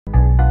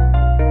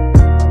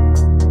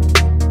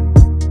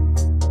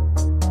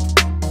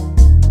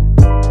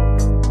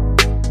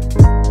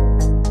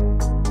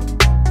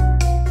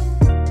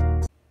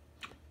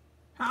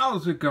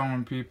How's it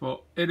going,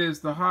 people? It is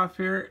the Hoff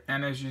here,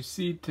 and as you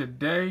see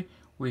today,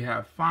 we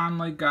have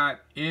finally got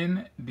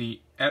in the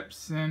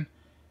Epson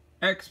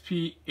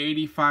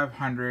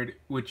XP8500,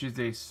 which is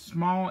a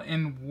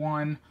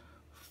small-in-one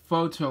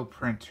photo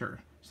printer.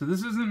 So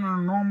this isn't a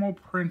normal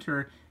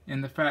printer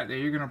in the fact that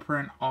you're going to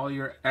print all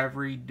your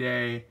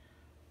everyday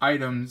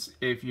items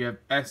if you have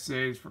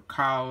essays for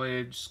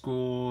college,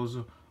 schools,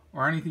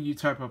 or anything you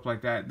type up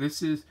like that.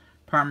 This is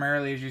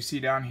primarily, as you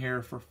see down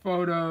here, for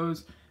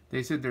photos.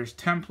 They said there's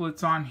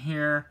templates on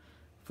here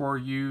for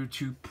you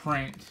to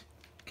print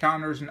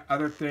calendars and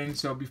other things.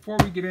 So before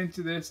we get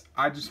into this,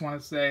 I just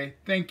want to say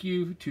thank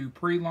you to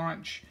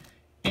Pre-Launch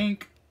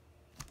Inc.,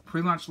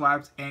 Pre-Launch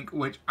Labs Inc.,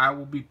 which I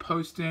will be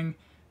posting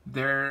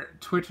their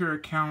Twitter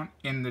account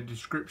in the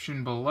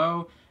description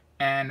below,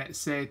 and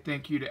say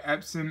thank you to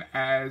Epson,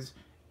 as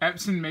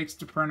Epson makes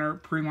the printer.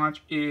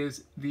 Pre-Launch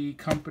is the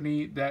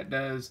company that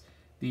does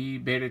the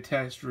beta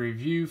test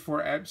review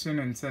for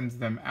Epson and sends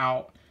them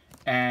out.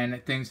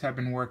 And things have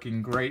been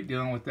working great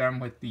dealing with them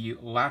with the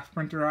last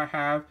printer I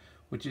have,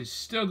 which is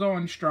still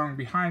going strong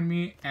behind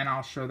me, and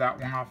I'll show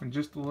that one off in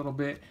just a little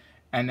bit.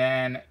 And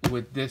then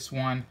with this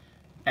one,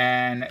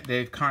 and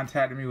they've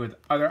contacted me with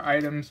other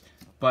items,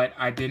 but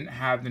I didn't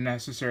have the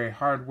necessary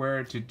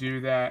hardware to do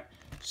that,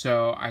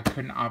 so I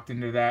couldn't opt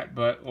into that.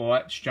 But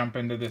let's jump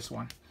into this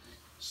one.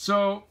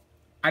 So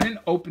I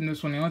didn't open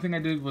this one. The only thing I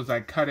did was I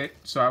cut it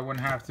so I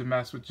wouldn't have to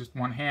mess with just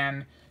one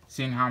hand,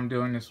 seeing how I'm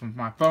doing this with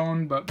my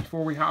phone. But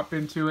before we hop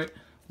into it,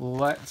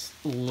 let's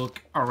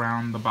look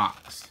around the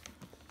box.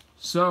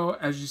 So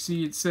as you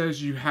see, it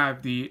says you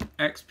have the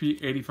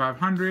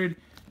XP8500,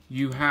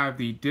 you have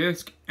the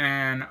disc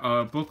and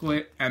a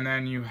booklet, and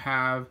then you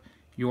have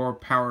your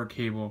power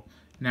cable.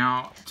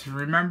 Now, to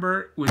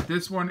remember, with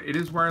this one, it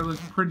is wireless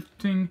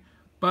printing,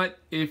 but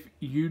if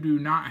you do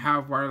not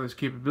have wireless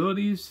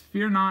capabilities,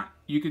 fear not,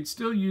 you can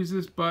still use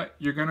this, but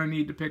you're gonna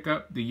need to pick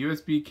up the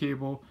USB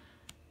cable.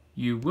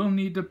 You will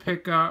need to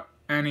pick up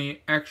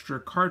any extra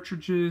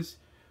cartridges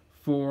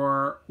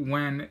for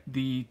when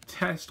the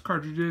test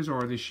cartridges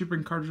or the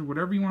shipping cartridges,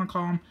 whatever you want to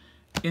call them,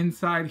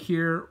 inside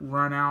here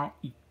run out,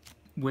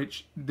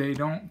 which they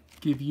don't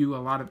give you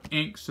a lot of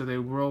ink, so they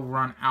will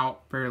run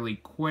out fairly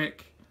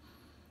quick.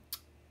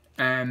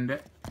 And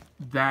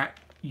that,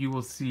 you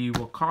will see,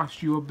 will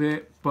cost you a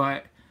bit,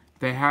 but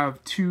they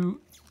have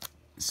two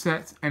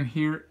sets, and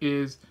here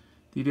is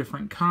the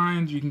different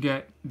kinds. You can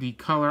get the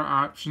color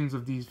options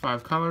of these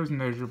 5 colors,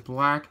 and there's your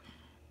black,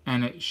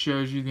 and it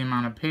shows you the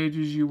amount of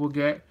pages you will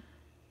get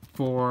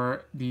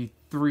for the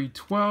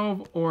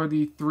 312 or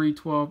the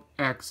 312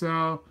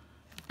 XL,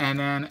 and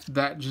then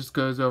that just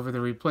goes over the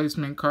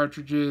replacement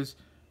cartridges.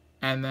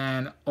 And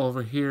then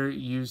over here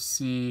you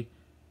see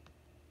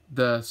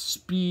the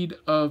speed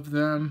of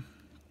them,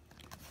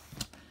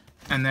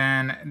 and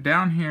then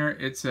down here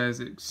it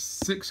says it's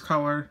 6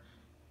 color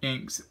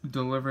inks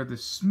deliver the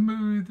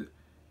smooth.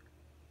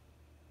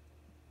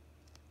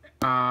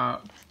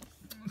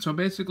 So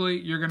basically,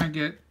 you're gonna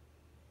get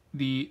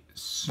the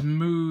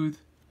smooth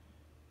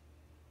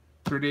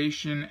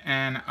gradation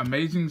and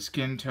amazing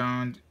skin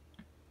tone.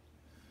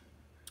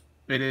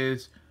 It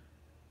is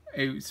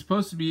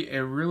supposed to be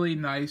a really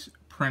nice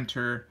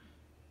printer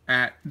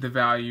at the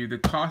value. The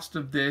cost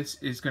of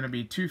this is going to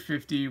be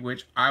 $250,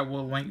 which I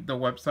will link the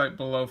website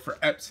below for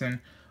Epson,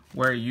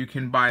 where you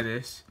can buy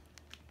this.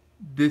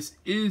 This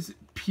is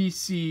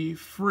PC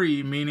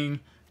free,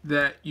 meaning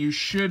that you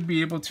should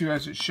be able to,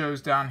 as it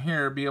shows down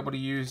here, be able to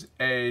use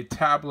a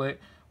tablet,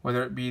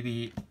 whether it be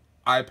the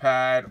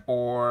iPad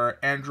or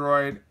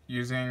Android,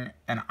 using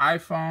an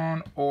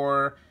iPhone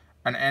or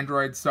an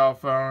Android cell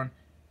phone,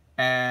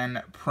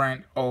 and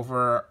print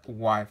over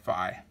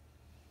Wi-Fi.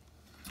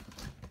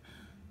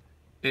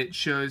 It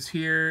shows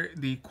here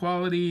the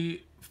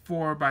quality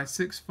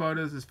 4x6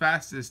 photos as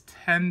fast as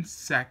 10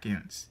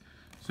 seconds.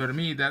 So to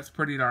me, that's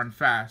pretty darn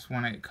fast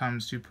when it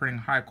comes to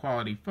printing high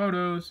quality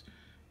photos.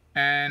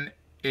 And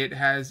it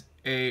has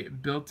a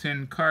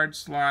built-in card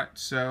slot,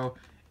 so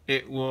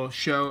it will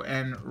show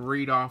and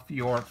read off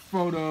your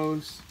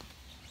photos.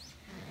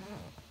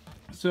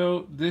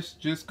 So this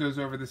just goes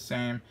over the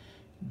same.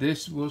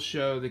 This will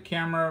show the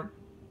camera,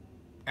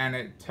 and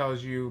it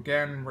tells you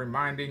again,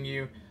 reminding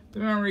you the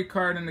memory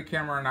card and the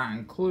camera are not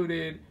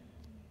included.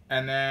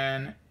 And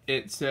then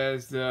it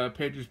says the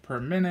pages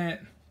per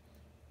minute,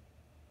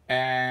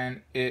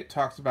 and it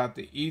talks about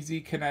the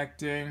easy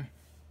connecting,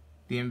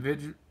 the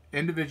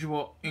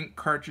individual ink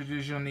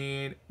cartridges you'll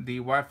need, the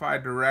Wi-Fi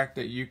direct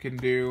that you can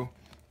do,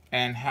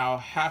 and how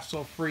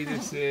hassle-free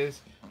this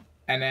is.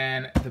 And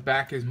then the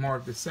back is more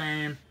of the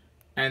same.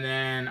 And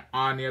then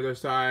on the other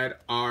side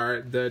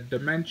are the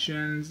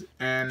dimensions,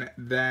 and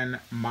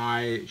then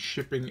my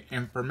shipping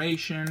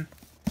information.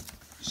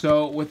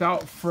 So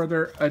without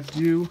further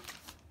ado,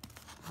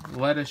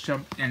 let us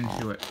jump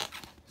into it.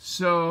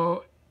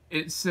 So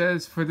it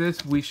says for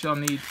this we shall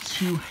need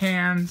 2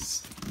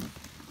 hands,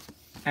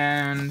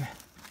 and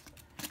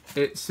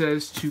it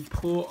says to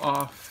pull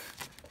off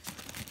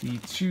the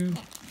 2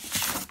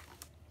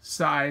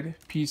 side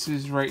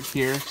pieces right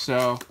here.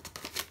 So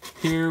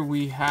Here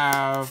we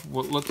have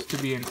what looks to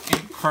be an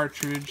ink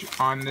cartridge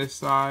on this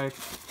side,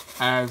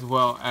 as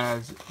well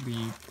as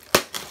the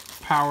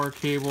power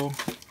cable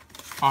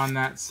on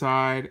that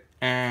side,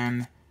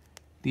 and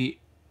the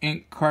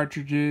ink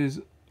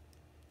cartridges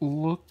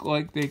look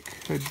like they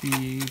could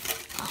be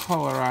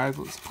colorized.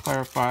 Let's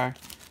clarify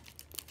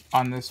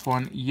on this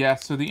one.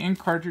 Yes, so the ink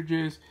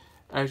cartridges,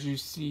 as you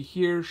see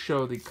here,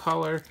 show the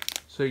color,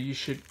 so you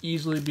should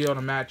easily be able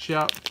to match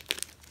up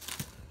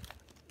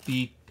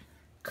the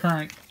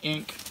current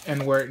ink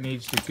and where it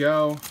needs to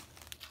go.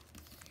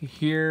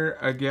 Here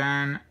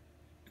again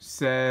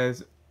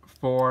says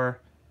for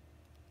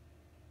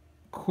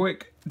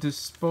quick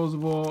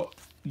disposable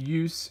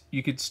use.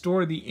 You could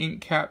store the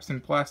ink caps in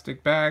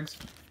plastic bags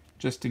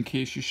just in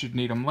case you should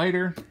need them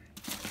later.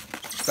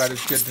 That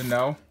is good to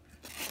know.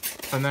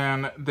 And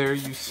then there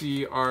you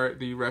see are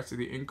the rest of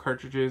the ink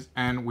cartridges,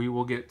 and we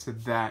will get to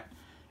that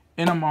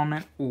in a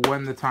moment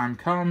when the time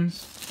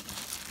comes.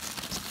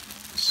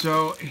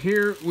 So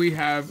here we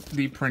have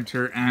the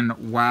printer,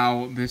 and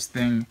wow, this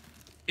thing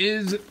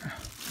is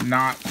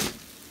not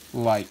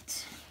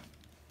light.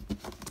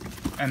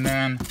 And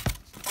then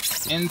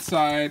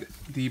inside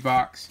the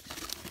box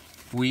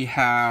we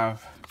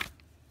have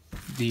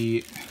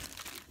the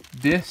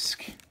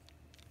disc,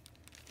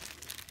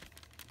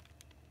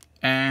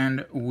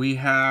 and we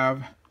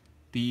have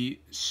the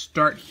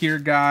start here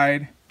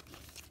guide,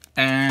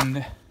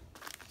 and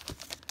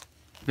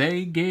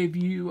they gave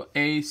you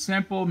a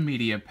simple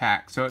media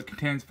pack. So it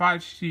contains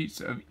 5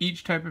 sheets of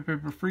each type of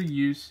paper for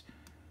use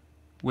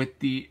with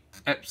the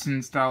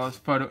Epson stylus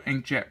photo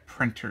inkjet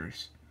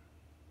printers,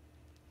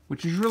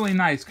 which is really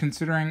nice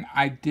considering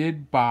I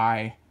did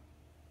buy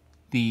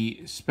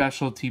the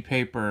specialty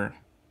paper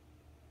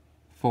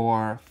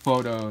for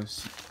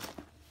photos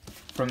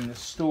from the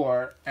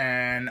store,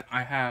 and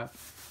I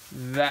have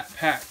that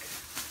pack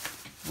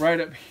right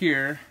up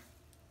here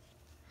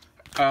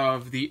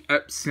of the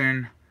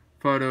Epson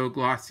photo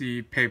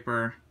glossy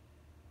paper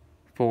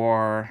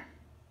for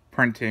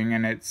printing,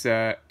 and it's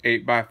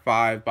 8 by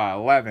 5 by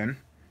 11.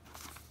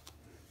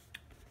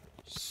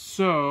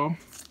 So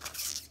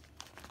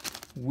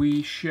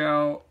we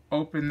shall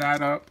open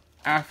that up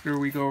after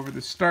we go over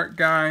the start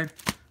guide.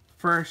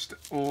 First,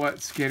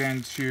 let's get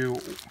into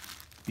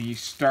the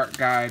start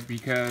guide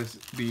because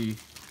the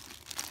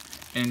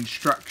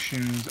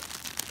instructions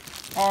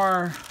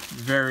are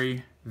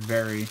very,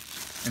 very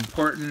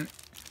important.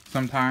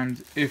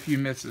 Sometimes if you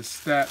miss a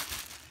step,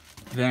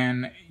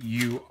 then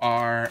you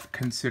are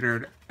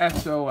considered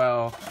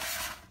SOL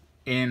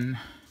in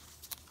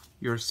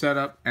your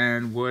setup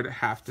and would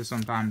have to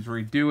sometimes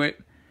redo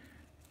it.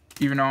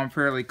 Even though I'm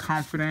fairly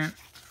confident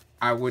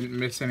I wouldn't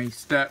miss any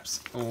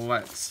steps,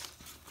 let's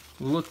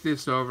look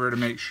this over to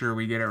make sure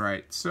we get it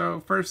right.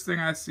 So first thing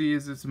I see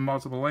is it's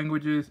multiple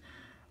languages.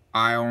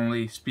 I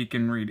only speak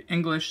and read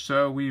English,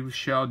 so we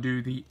shall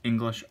do the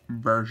English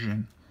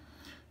version.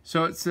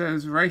 So it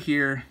says right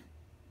here,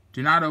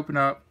 do not open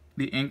up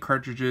the ink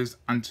cartridges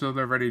until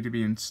they're ready to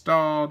be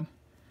installed.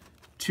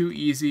 Too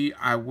easy,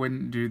 I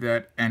wouldn't do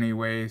that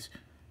anyways.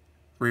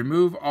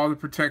 Remove all the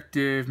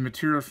protective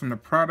materials from the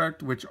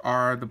product, which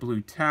are the blue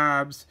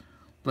tabs.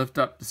 Lift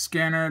up the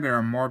scanner, there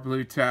are more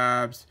blue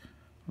tabs.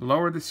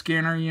 Lower the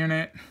scanner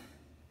unit.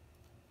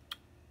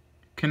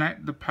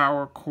 Connect the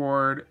power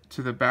cord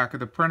to the back of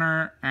the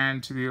printer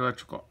and to the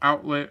electrical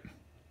outlet.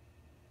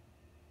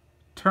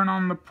 Turn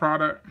on the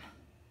product.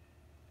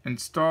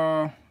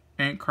 Install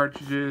ink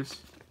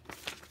cartridges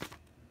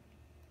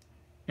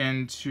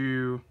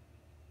into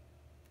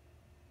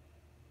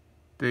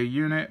the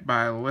unit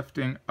by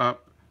lifting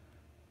up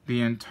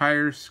the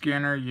entire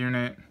scanner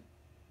unit.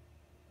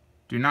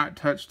 Do not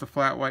touch the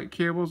flat white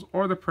cables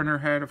or the printer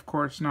head, of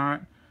course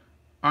not.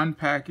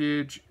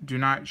 Unpackage. Do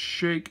not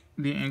shake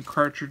the ink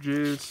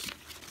cartridges.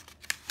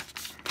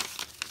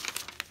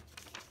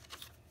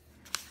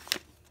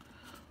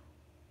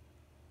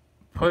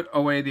 Put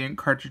away the ink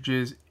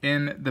cartridges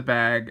in the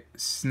bag.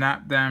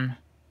 Snap them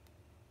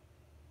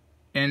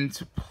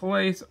into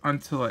place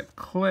until it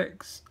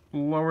clicks.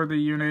 Lower the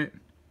unit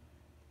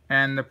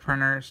and the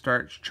printer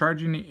starts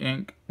charging the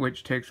ink,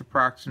 which takes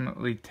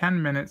approximately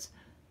 10 minutes,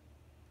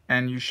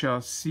 and you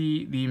shall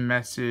see the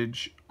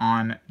message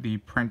on the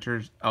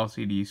printer's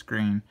LCD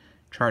screen.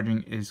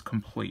 Charging is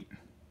complete.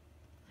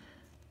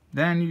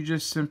 Then you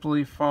just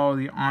simply follow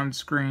the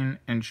on-screen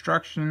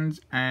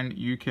instructions and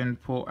you can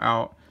pull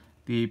out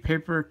the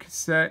paper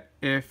cassette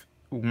if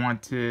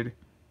wanted,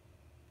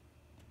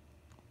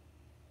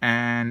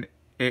 and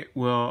it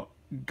will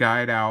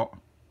guide out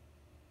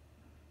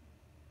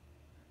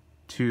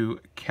to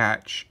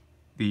catch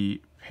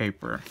the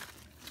paper.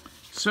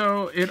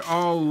 So it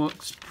all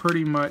looks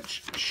pretty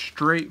much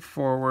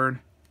straightforward,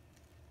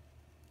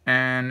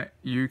 and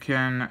you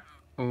can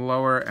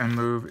lower and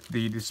move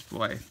the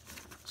display.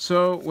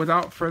 So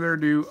without further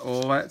ado,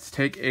 let's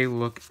take a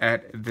look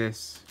at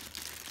this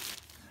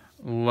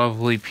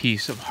lovely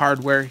piece of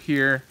hardware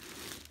here.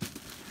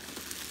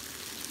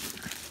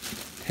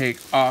 Take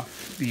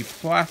off the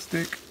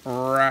plastic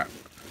wrap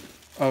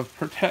of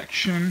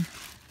protection,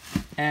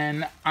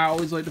 And I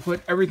always like to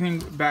put everything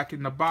back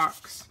in the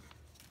box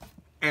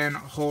and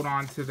hold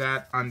on to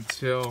that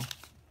until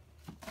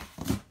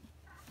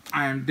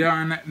I am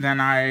done. Then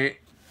I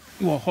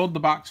will hold the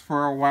box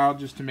for a while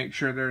just to make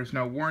sure there's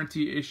no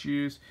warranty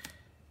issues.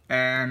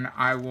 And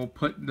I will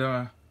put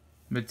the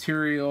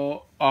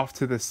material off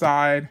to the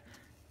side.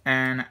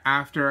 And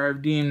after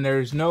I've deemed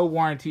there's no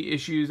warranty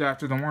issues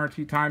after the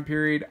warranty time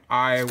period,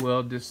 I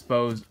will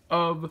dispose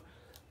of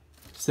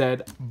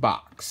said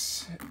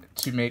box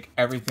to make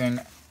everything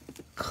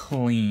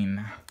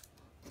clean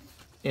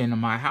in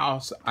my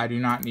house. I do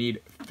not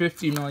need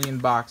 50 million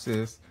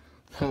boxes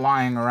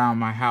flying around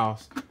my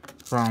house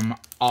from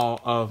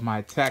all of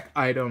my tech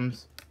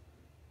items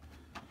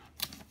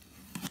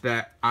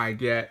that I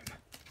get.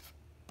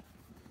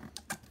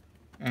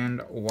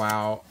 And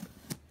wow,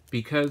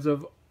 because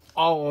of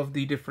all of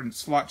the different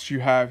slots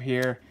you have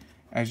here,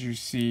 as you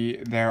see,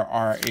 there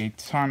are a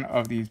ton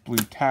of these blue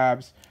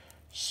tabs.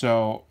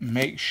 So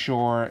make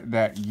sure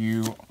that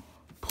you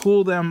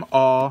pull them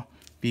all,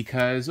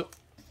 because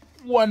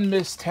one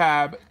missed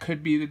tab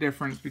could be the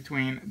difference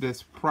between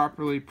this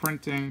properly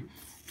printing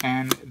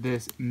and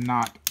this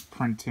not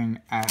printing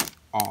at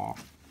all.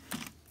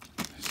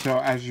 So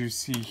as you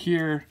see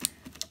here,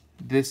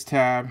 this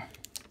tab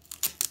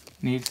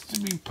needs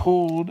to be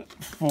pulled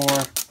for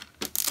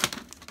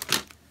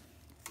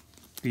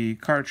the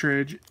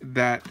cartridge.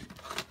 That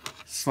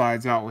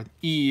slides out with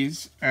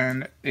ease,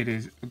 and it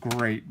is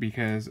great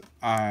because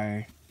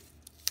I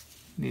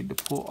need to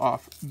pull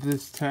off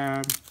this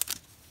tab.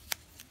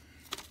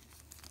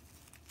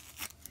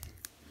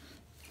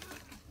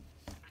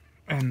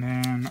 And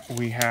then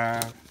we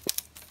have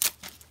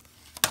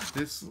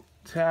this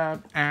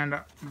tab, and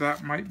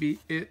that might be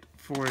it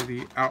for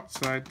the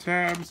outside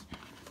tabs.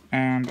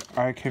 And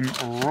I can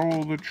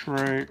roll the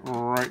tray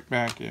right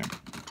back in.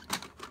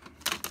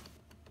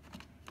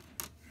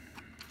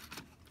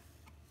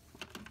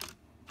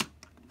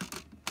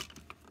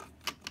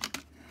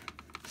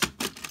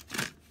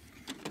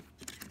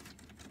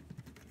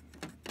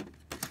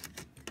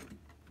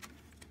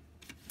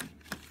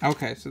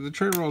 Okay, so the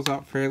tray rolls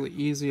out fairly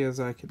easy, as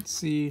I can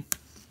see.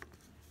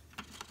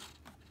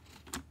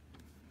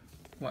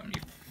 Let me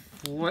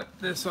flip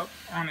this up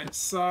on its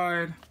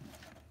side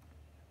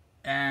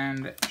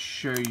and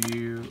show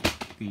you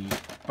the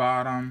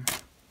bottom.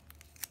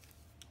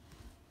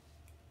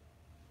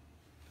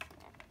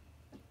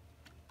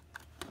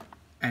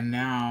 And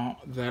now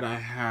that I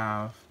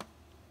have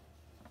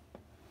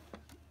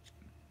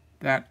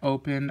that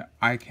open,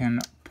 I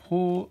can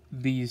pull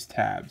these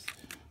tabs.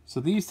 So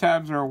these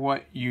tabs are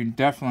what you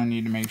definitely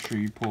need to make sure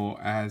you pull,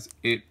 as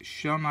it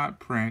shall not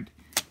print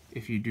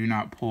if you do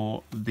not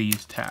pull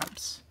these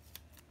tabs.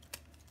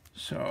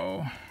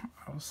 So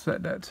I'll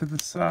set that to the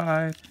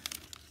side,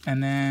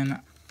 and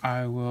then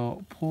I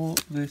will pull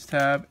this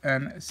tab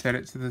and set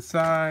it to the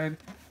side.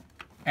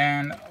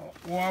 And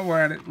while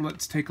we're at it,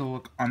 let's take a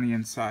look on the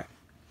inside.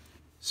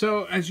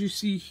 So as you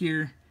see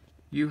here,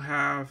 you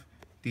have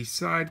the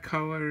side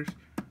colors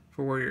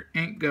for where your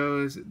ink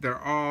goes.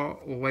 They're all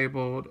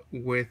labeled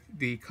with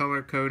the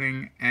color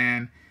coding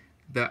and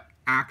the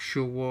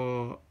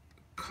actual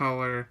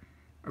color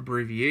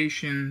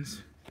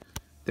abbreviations.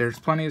 There's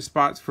plenty of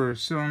spots for a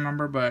serial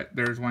number, but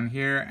there's one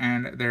here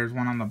and there's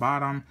one on the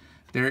bottom.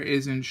 There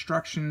is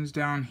instructions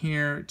down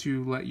here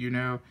to let you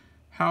know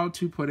how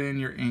to put in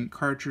your ink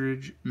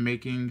cartridge,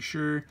 making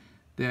sure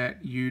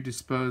that you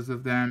dispose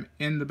of them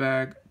in the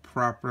bag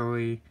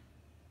properly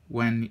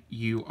when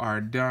you are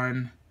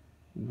done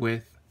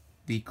with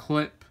the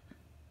clip,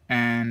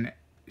 and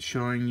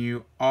showing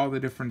you all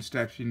the different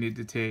steps you need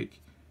to take.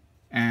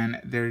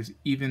 And there's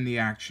even the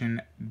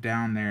action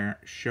down there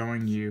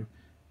showing you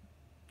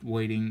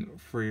waiting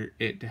for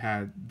it to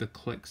have the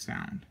click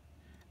sound.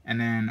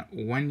 And then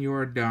when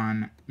you're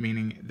done,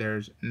 meaning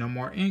there's no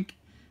more ink,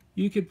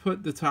 you could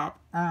put the top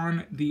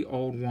on the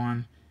old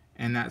one,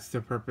 and that's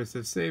the purpose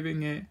of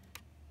saving it,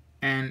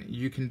 and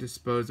you can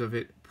dispose of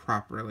it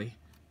properly.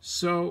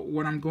 So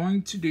what I'm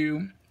going to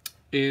do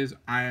is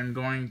I am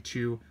going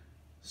to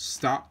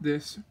stop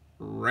this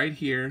right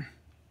here,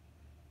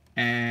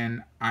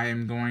 and I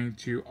am going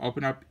to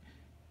open up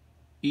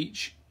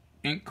each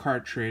ink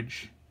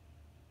cartridge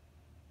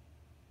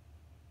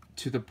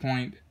to the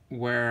point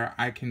where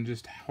I can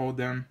just hold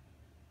them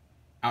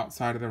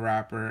outside of the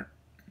wrapper,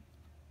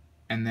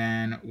 and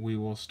then we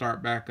will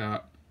start back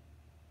up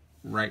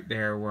right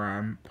there where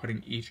I'm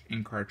putting each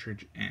ink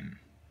cartridge in.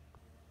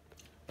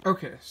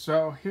 Okay,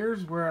 so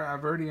here's where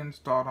I've already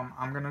installed them.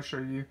 I'm going to show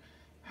you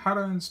how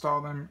to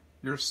install them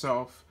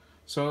yourself.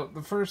 So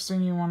the first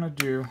thing you want to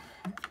do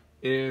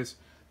is,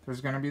 there's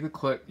going to be the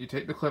clip. You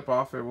take the clip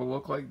off. It will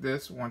look like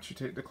this once you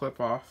take the clip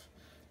off.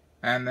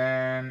 And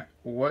then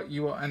what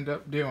you will end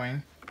up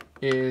doing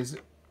is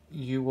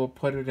you will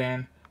put it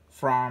in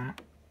from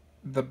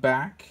the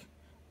back,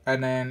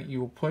 and then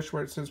you will push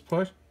where it says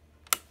push,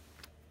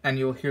 and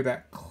you'll hear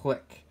that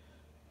click.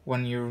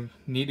 When you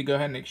need to go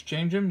ahead and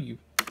exchange them, you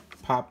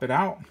pop it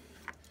out,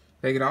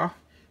 take it off,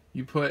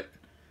 you put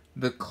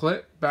the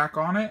clip back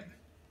on it,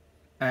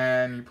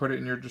 and you put it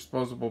in your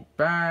disposable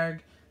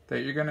bag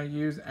that you're going to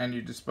use, and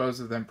you dispose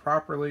of them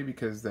properly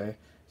because they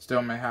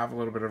still may have a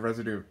little bit of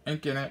residue of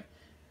ink in it.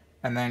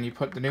 And then you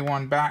put the new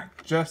one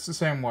back just the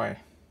same way.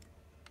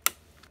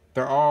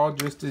 They're all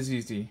just as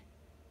easy.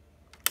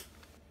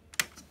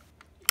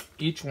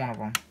 Each one of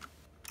them.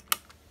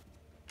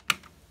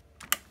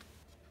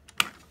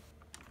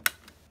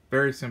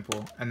 Very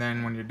simple. And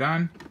then when you're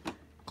done,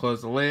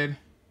 close the lid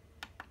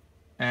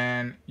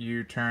and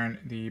you turn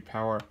the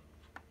power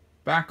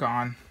back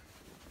on.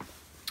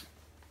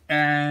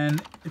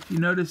 And if you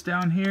notice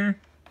down here,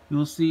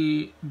 you'll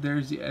see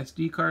there's the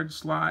SD card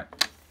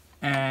slot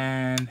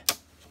and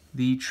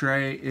the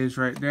tray is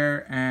right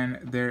there, and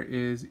there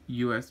is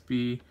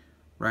USB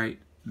right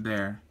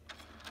there.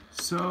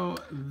 So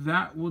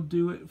that will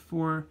do it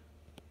for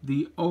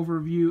the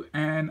overview,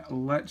 and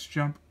let's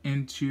jump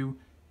into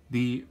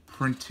the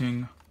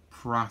printing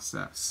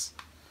process.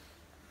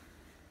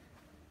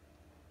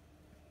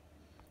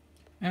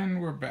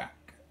 And we're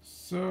back.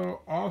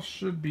 So all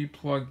should be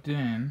plugged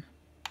in.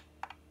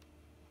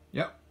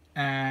 Yep.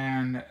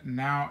 And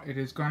now it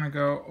is going to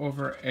go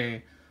over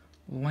a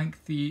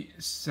lengthy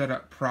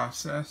setup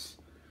process.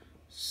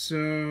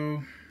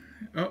 So,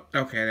 oh,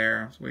 okay,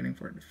 there. I was waiting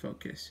for it to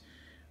focus.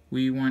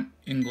 We want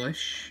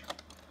English.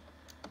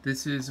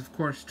 This is, of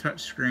course,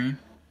 touchscreen.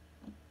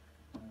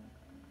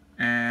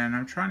 And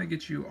I'm trying to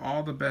get you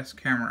all the best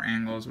camera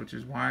angles, which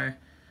is why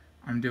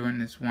I'm doing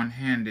this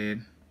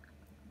one-handed,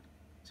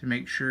 to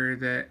make sure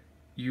that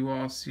you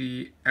all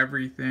see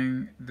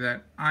everything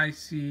that I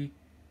see.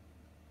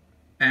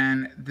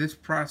 And this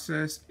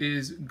process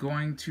is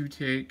going to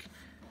take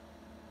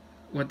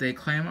what they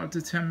claim up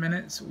to 10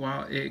 minutes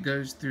while it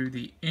goes through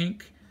the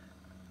ink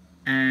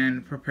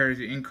and prepares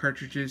the ink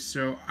cartridges.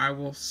 So I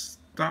will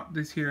stop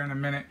this here in a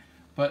minute.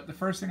 But the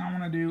first thing I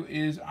want to do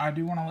is I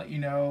do want to let you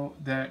know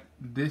that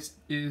this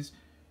is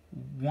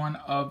one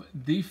of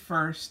the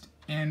first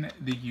in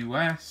the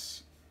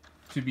US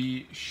to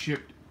be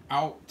shipped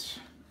out.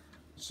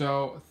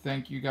 So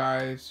thank you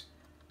guys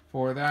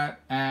for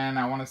that. And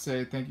I want to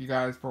say thank you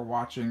guys for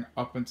watching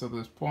up until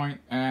this point.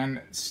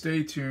 And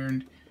stay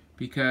tuned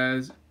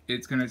because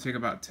it's going to take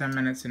about 10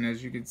 minutes. And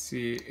as you can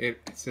see,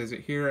 it says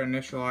it here,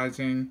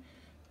 initializing.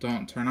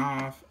 Don't turn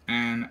off,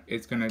 and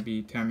it's going to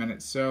be 10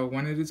 minutes. So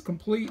when it is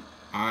complete,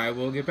 I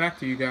will get back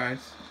to you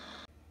guys.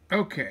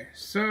 Okay,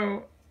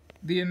 so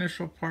the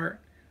initial part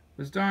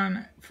was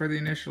done for the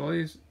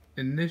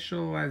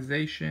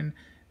initialization.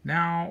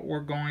 Now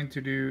we're going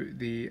to do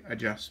the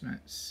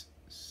adjustments.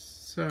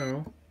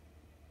 So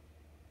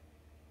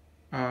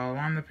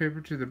align the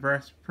paper to the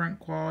best print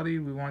quality.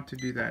 We want to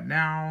do that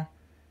now,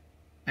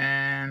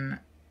 and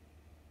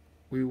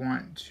we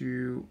want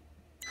to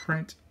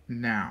print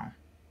now.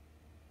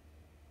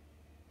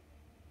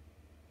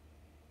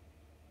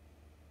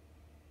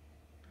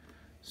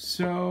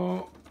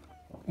 So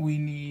we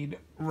need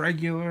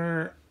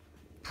regular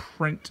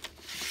print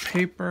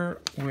paper,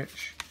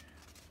 which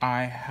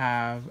I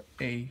have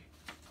a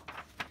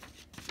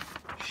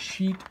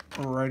sheet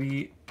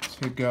ready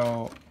to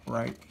go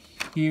right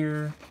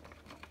here.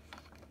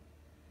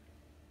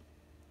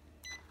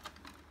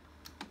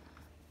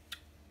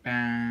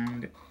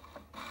 And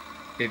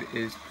it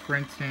is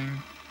printing.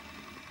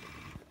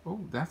 Oh,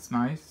 that's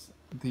nice.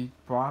 The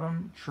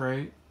bottom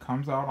tray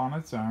comes out on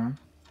its own.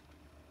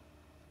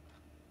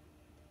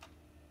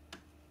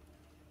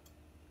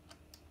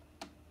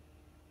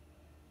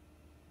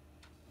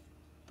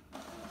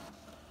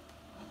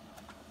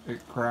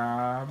 It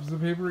grabs the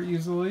paper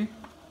easily.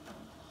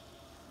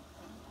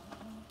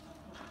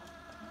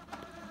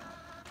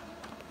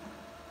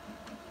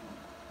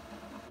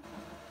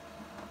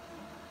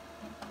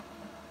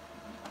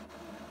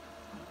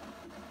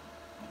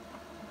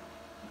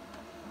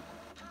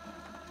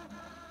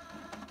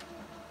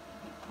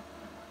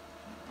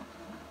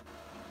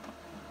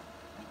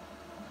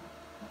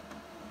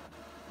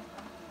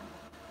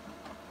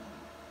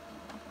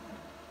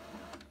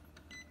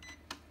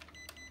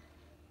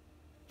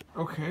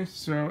 Okay,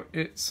 so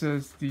it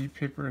says the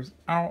paper is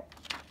out.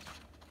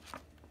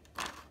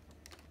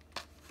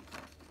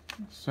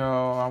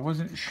 So I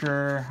wasn't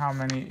sure how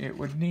many it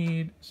would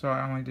need, so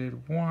I only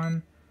did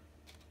one.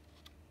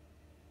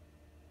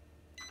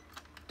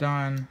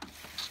 Done.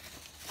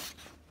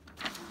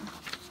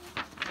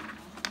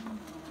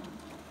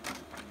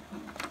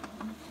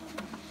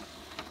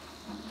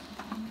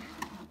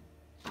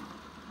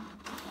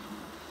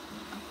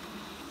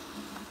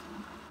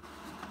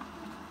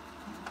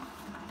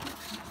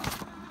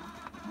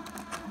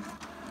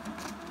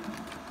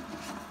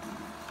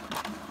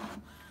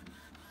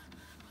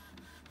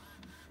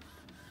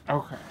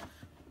 Okay,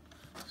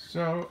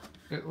 so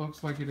it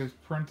looks like it is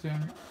printing.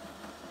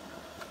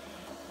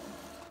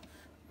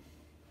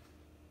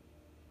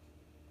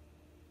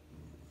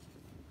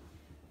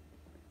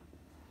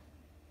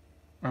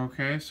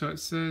 Okay, so it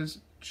says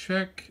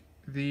check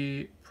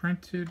the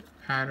printed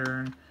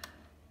pattern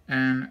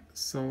and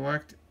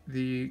select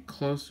the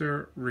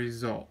closer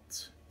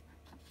result.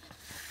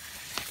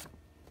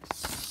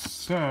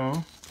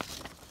 So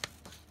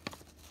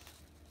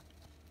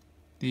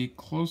the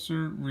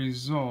closer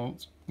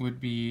result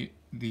would be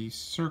the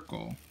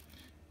circle.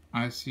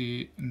 I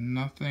see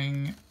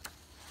nothing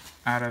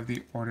out of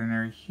the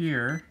ordinary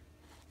here.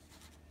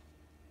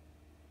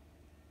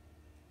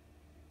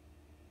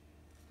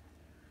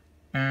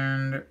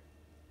 And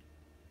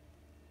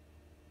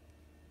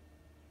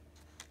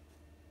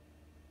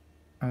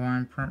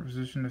align print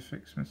position to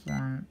fix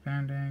misalignment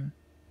banding.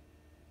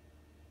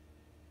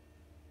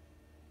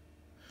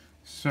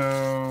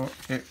 So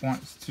it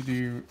wants to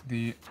do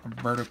the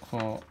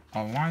vertical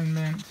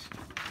alignment.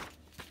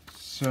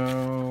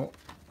 So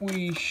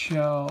we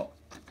shall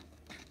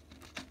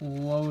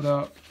load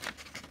up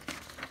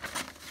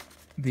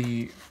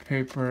the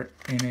paper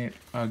in it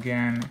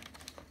again,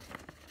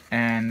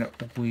 and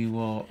we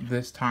will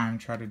this time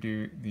try to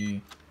do the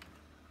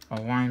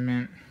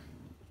alignment.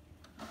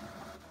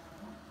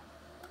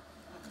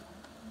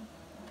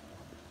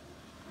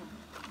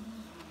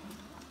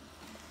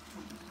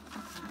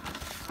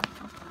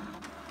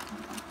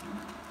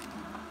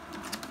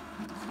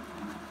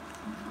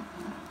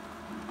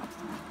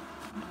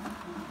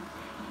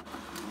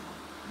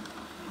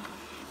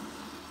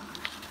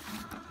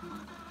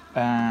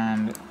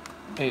 And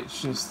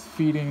it's just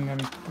feeding them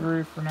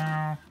through for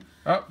now.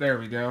 Oh, there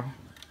we go.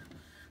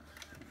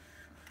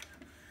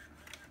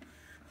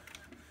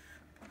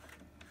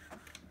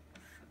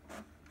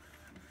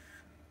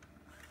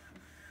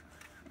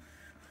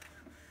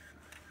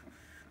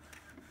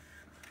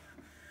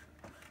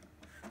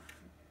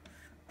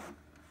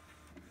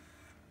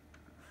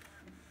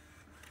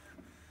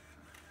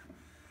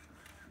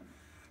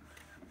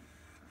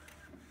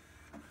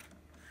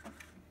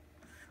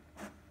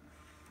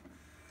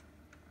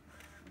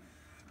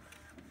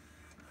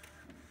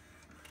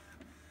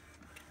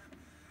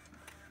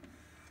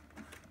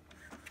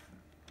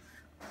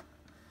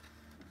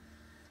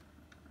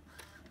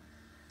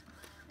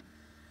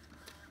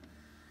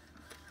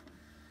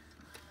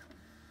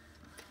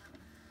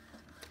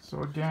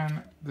 So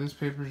again, this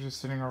paper is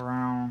just sitting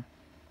around.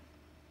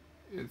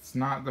 It's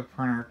not the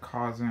printer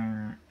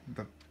causing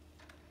the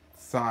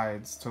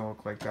sides to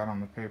look like that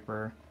on the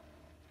paper.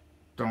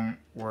 Don't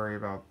worry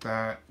about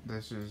that.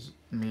 This is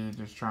me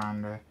just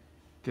trying to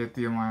get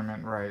the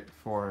alignment right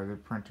for the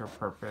printer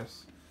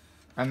purpose.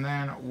 And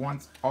then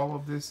once all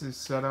of this is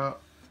set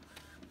up,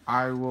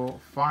 I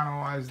will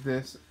finalize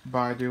this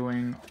by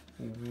doing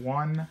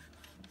one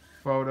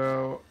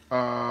photo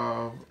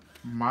of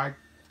my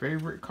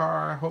favorite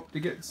car I hope to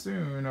get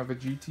soon, of a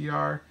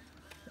GTR.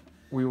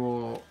 We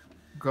will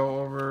go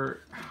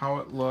over how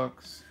it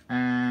looks,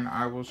 and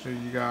I will show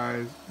you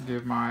guys,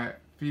 give my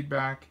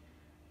feedback,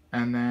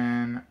 and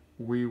then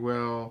we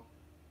will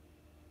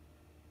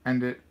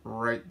end it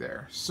right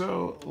there.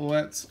 So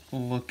let's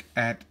look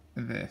at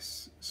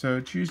this.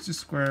 So choose the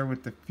square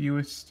with the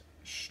fewest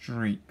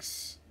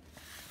streaks.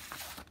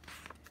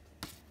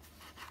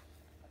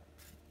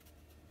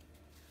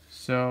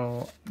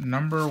 So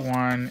number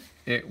one,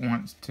 it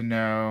wants to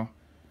know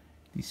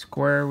the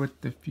square with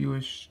the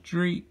fewest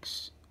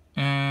streaks,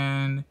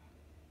 and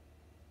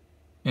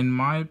in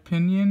my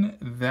opinion,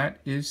 that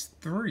is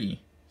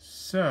 3.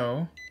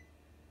 So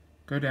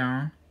go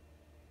down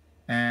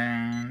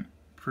and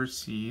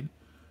proceed.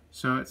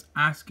 So it's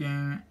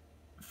asking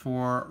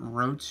for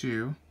row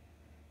 2,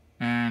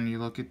 and you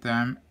look at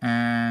them,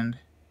 and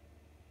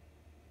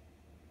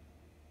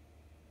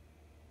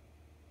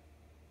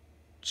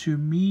to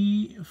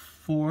me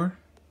 4.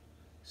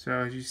 So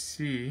as you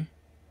see,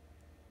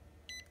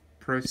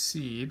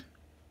 proceed.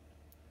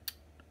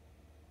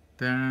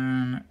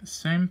 Then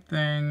same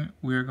thing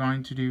we're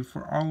going to do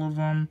for all of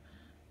them,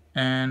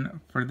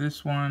 and for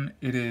this one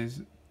it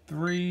is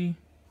 3.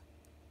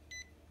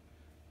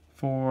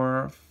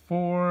 For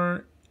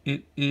 4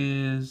 it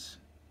is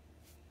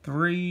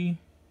 3.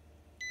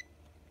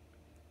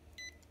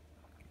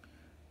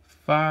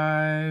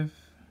 5.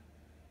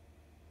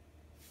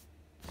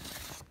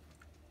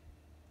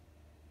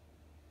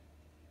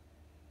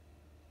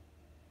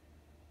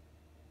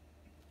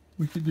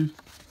 We could do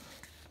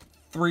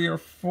 3 or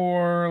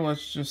 4.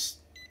 Let's just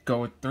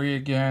go with 3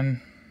 again.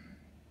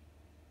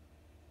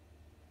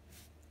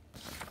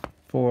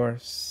 4,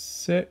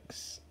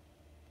 6.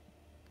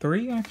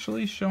 3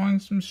 actually showing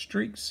some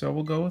streaks, so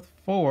we'll go with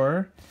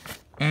 4.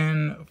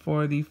 And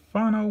for the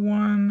final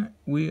one,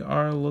 we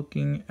are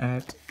looking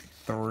at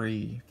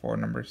 3 for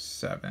number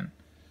 7.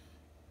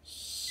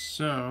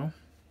 So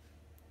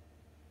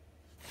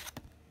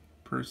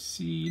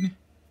proceed.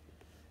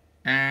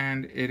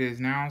 And it is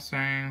now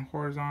saying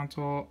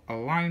horizontal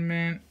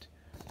alignment.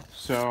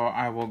 So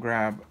I will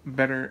grab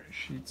better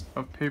sheets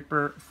of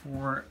paper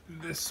for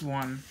this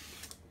one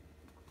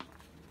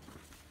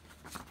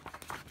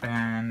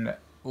and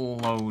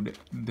load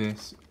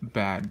this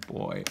bad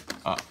boy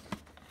up.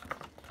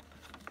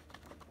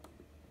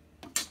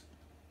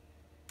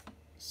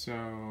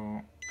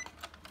 So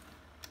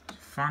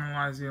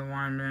finalize the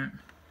alignment.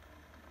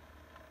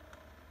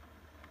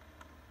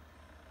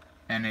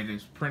 And it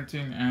is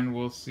printing, and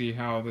we'll see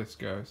how this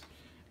goes.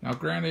 Now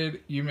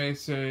granted, you may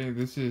say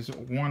this is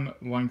one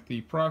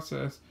lengthy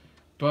process,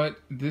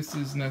 but this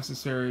is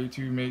necessary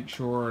to make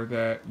sure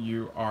that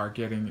you are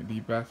getting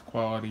the best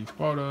quality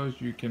photos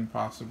you can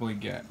possibly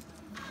get.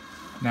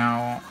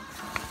 Now,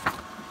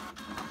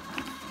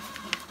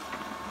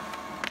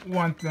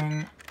 one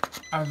thing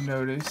I've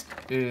noticed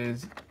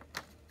is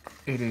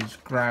it is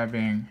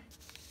grabbing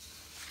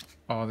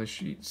all the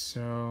sheets,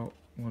 so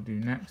we'll do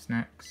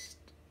next,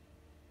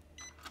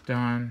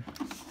 done.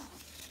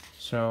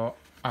 So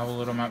I will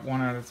load them up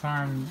one at a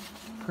time.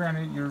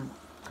 Granted, you're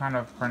kind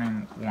of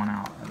printing one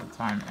out at a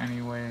time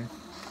anyway.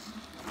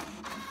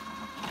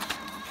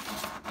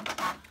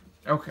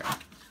 Okay,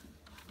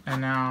 and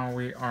now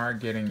we are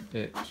getting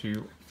it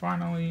to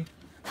finally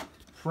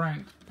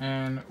print,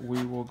 and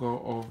we will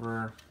go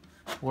over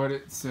what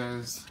it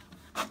says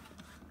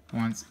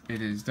once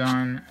it is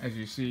done. As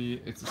you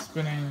see, it's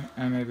spinning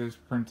and it is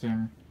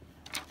printing,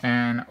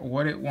 and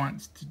what it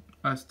wants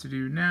us to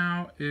do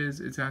now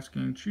is it's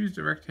asking choose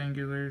the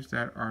rectangulars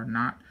that are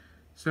not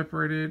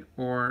separated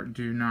or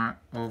do not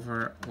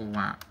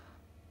overlap.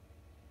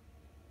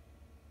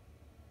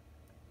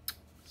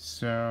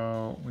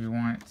 So we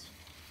want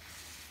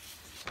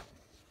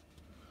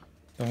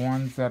the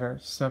ones that are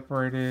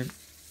separated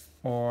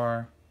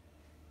or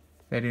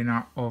they do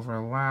not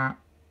overlap.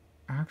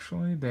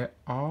 Actually, they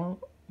all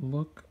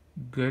look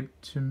good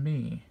to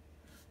me.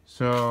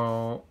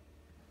 So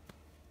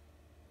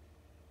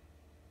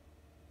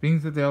being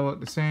that they all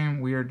look the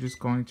same, we are just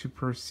going to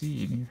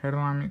proceed. Head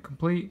alignment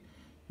complete.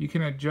 You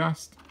can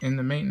adjust in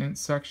the maintenance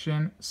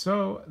section.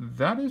 So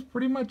that is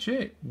pretty much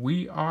it.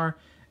 We are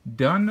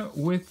done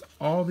with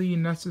all the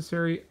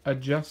necessary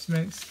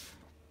adjustments,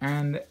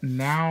 and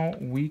now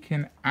we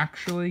can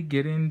actually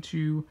get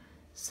into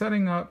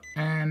setting up.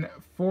 And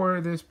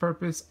for this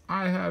purpose,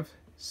 I have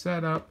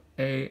set up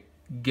a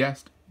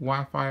guest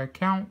Wi-Fi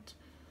account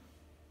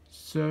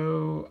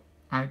so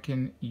I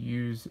can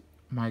use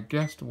my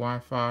guest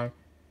Wi-Fi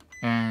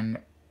and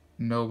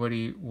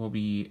nobody will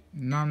be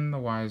none the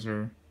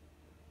wiser.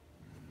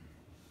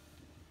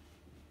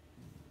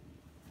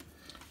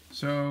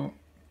 So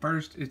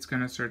first, it's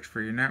going to search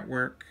for your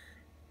network.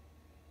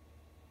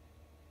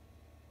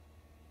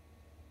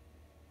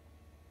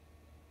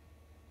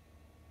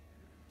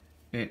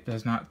 It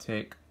does not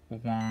take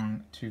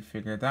long to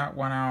figure that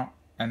one out.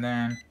 And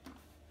then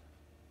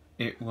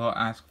it will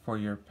ask for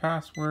your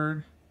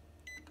password.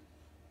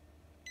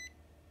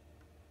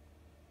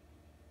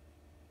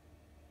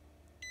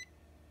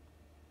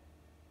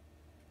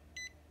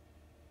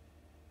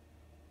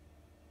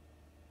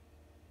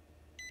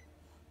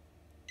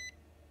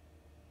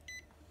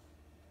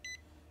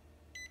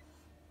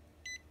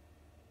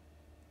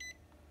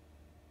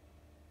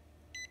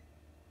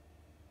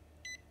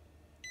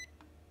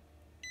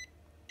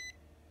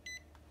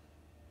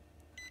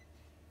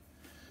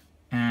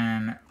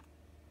 And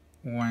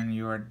when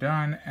you are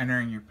done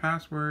entering your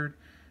password,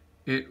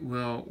 it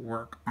will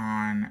work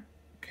on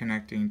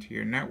connecting to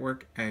your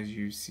network as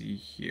you see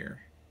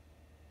here.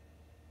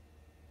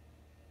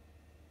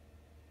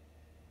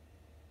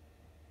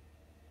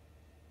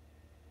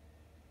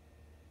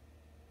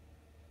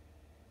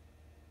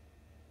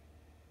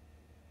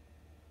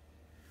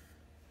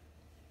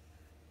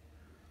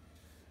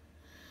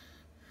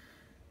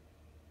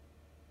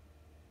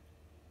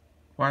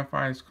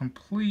 Wi-Fi is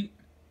complete.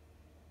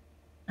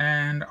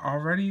 And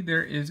already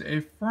there is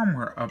a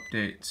firmware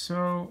update,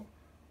 so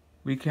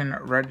we can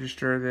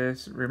register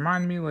this,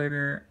 remind me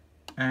later,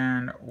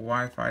 and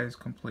Wi-Fi is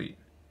complete.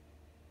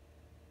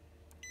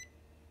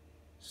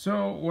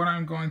 So what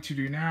I'm going to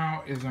do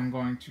now is I'm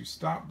going to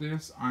stop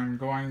this. I'm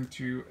going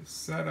to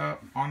set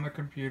up on the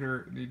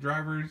computer the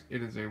drivers.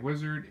 It is a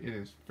wizard. It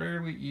is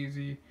fairly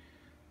easy,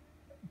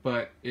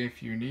 but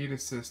if you need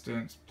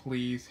assistance,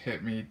 please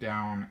hit me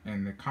down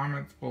in the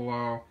comments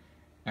below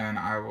and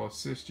I will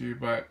assist you.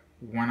 But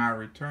when I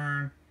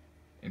return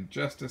in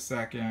just a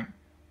second,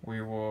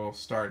 we will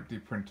start the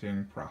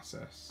printing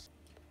process.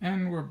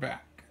 And we're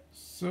back.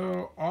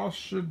 So all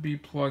should be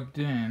plugged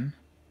in.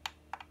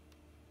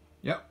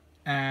 Yep.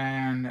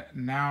 And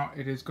now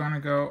it is going to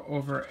go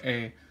over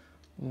a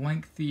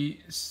lengthy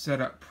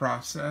setup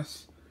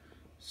process.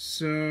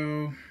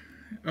 So,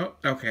 oh,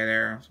 okay,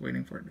 there. I was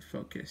waiting for it to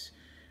focus.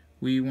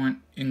 We want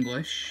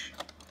English.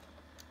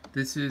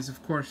 This is,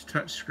 of course,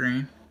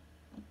 touchscreen.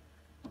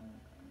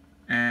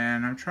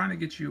 And I'm trying to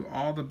get you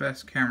all the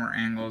best camera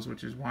angles,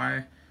 which is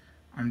why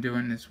I'm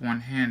doing this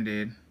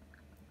one-handed,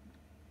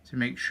 to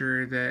make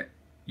sure that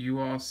you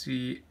all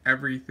see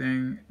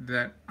everything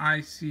that I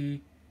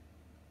see.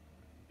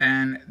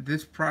 And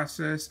this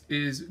process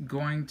is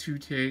going to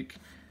take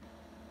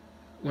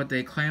what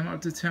they claim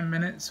up to 10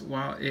 minutes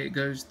while it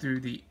goes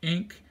through the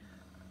ink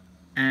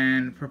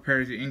and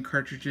prepares the ink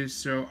cartridges.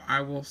 So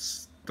I will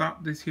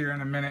stop this here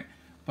in a minute.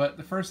 But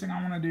the first thing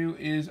I want to do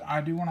is I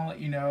do want to let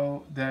you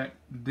know that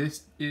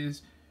this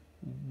is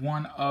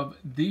one of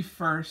the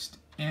first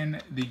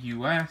in the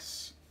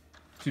US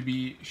to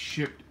be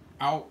shipped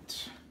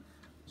out.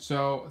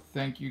 So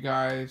thank you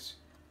guys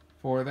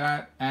for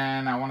that.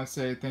 And I want to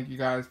say thank you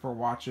guys for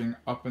watching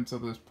up until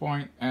this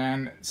point.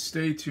 And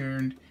stay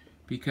tuned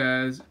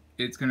because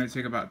it's going to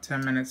take about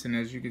 10 minutes, and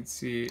as you can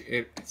see,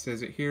 it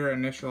says it here,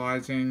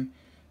 initializing,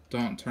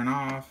 don't turn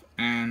off,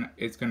 and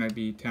it's going to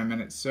be 10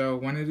 minutes. So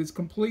when it is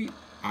complete,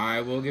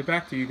 I will get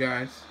back to you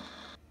guys.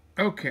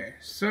 Okay,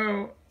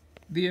 so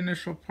the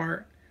initial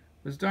part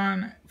was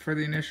done for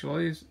the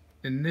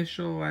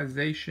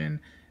initialization.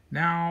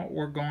 Now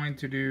we're going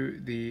to do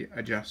the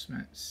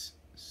adjustments.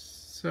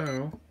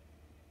 So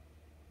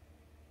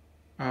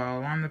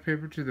align the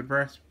paper to the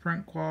best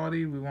print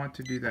quality. We want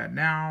to do that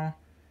now.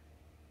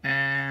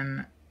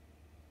 And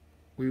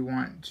we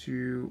want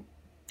to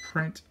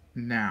print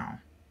now.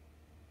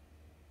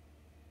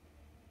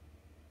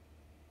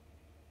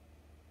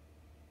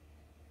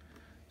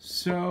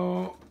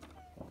 So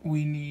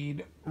we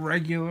need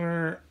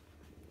regular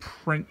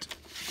print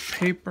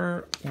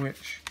paper,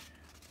 which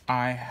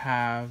I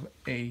have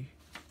a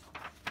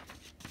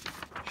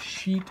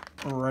sheet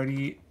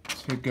ready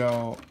to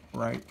go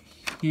right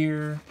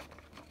here.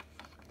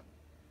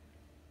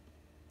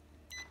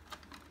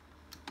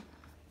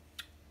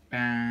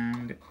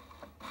 And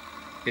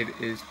it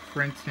is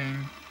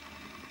printing.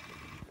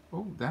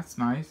 Oh, that's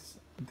nice.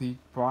 The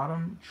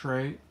bottom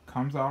tray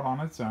comes out on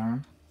its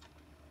own.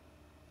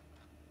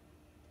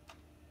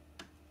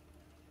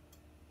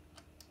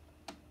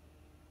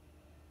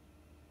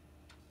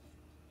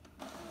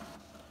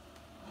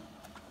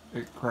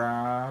 It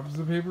grabs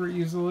the paper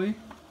easily.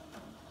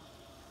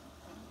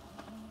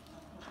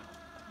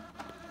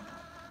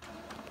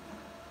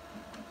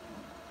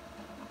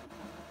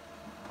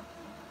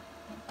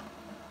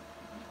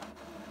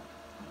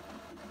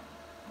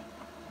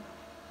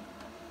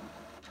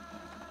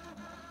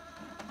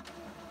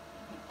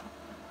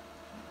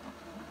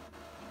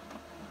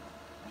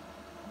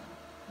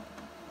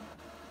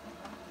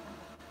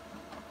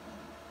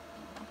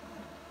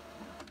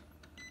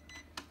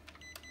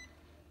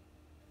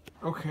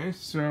 Okay,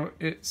 so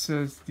it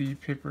says the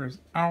paper is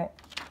out.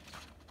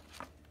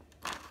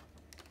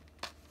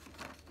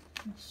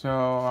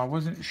 So I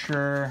wasn't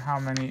sure how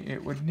many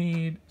it would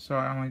need, so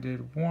I only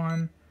did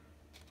one.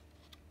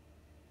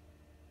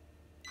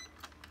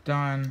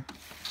 Done.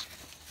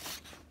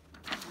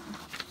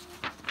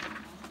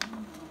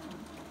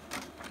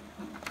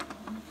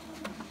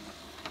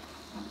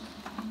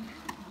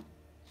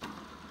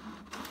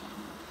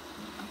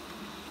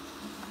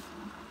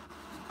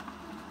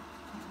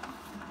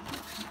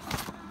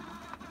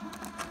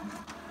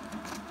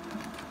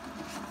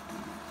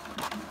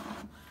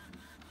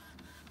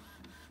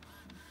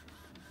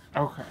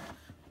 Okay,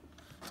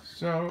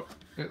 so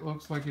it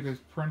looks like it is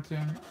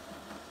printing.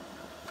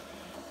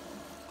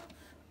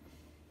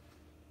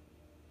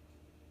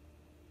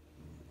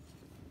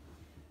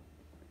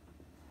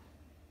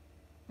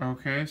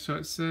 Okay, so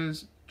it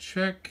says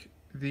check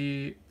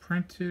the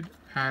printed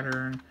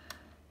pattern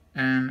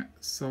and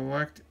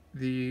select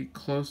the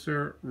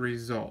closer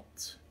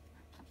result.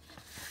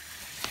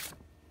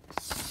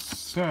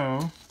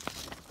 So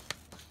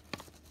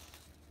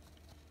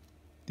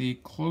the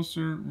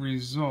closer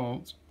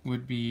result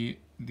would be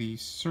the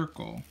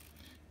circle.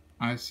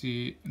 I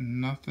see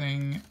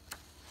nothing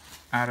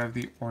out of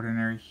the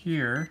ordinary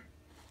here.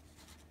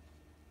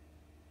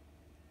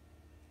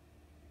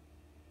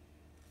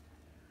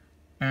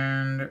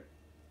 And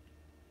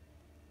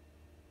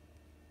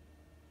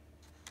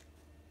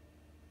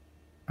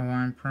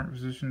align print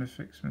position to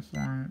fix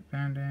misalignment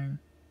banding.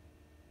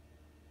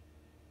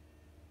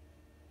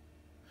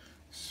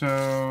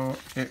 So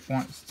it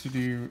wants to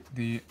do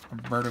the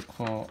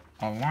vertical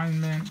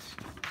alignment.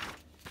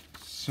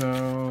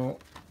 So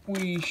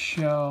we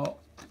shall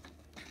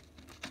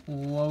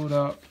load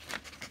up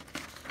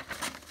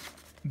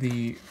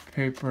the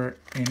paper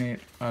in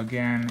it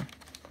again,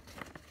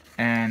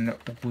 and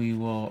we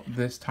will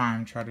this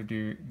time try to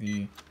do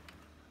the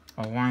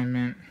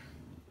alignment.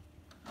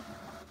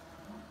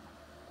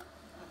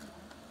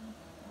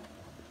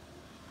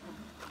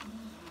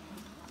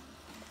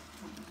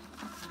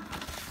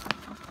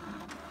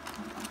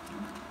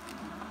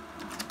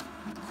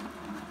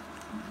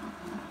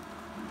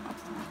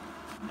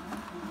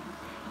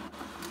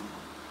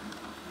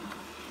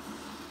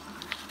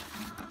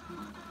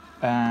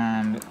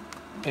 And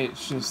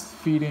it's just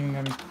feeding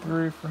them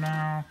through for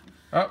now.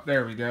 Oh,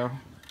 there we go.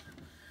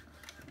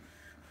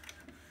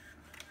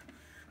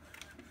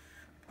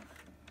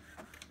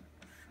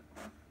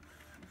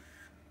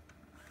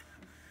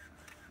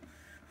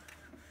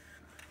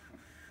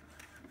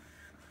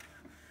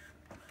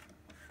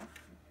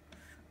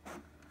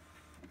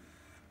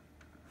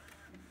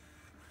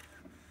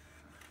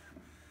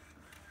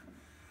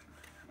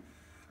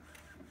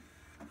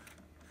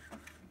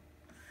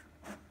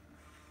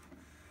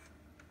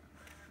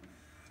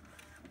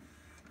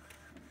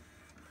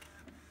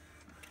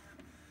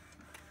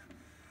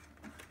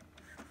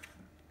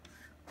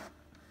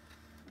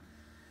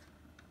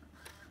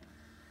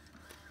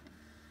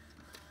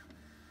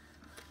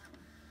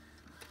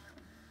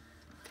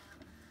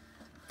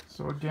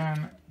 So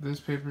again, this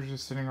paper is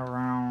just sitting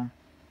around.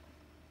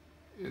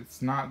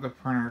 It's not the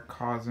printer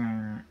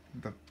causing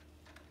the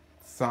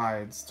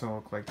sides to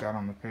look like that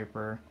on the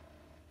paper.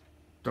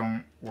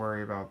 don't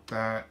worry about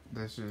that.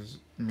 This is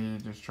me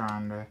just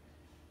trying to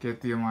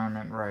get the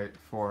alignment right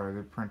for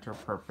the printer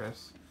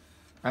purpose.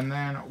 And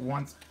then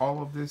once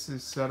all of this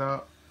is set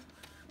up,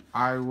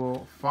 I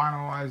will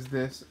finalize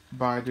this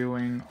by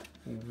doing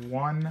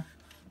one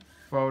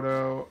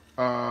photo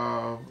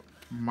of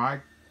my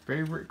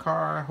favorite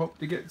car I hope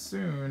to get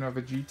soon, of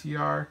a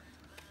GTR.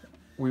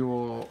 We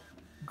will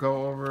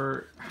go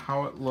over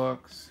how it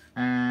looks,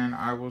 and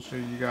I will show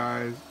you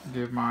guys,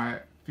 give my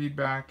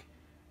feedback,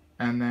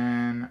 and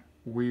then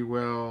we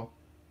will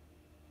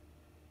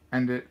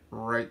end it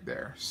right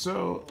there.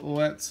 So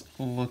let's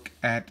look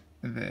at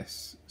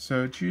this.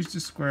 So choose the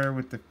square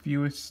with the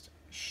fewest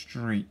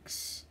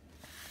streaks.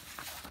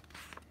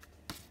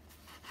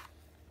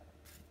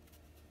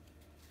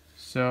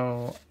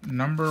 So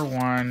number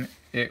one,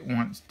 it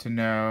wants to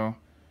know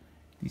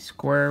the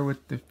square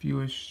with the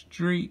fewest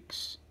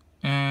streaks,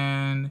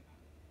 and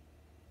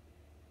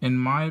in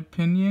my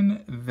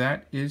opinion,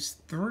 that is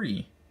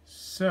 3.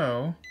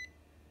 So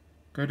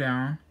go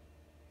down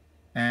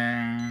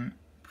and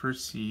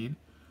proceed.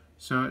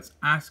 So it's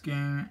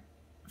asking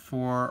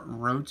for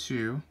row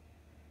 2,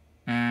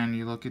 and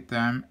you look at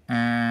them,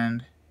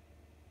 and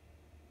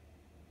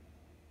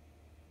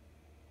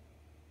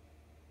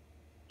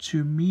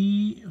to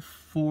me,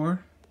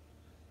 4.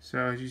 So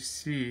as you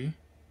see,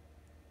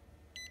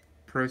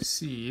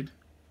 proceed.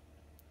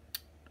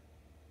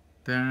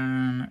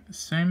 Then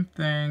same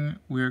thing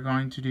we're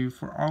going to do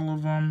for all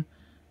of them,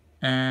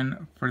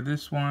 and for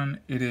this one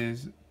it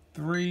is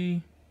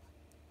 3.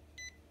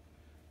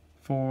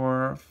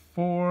 For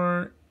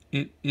 4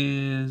 it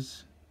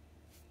is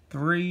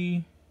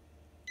 3.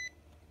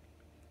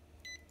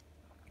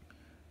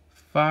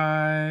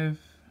 5.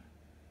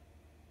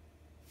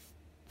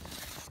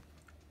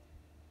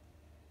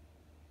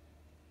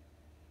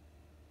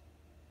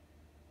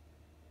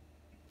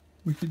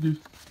 We could do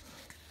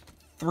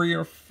 3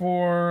 or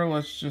 4.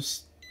 Let's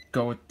just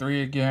go with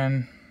 3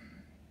 again.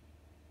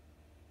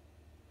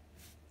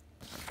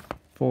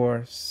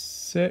 For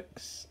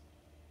 6.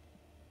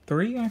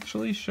 3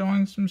 actually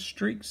showing some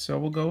streaks, so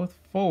we'll go with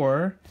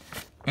 4.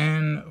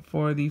 And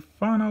for the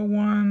final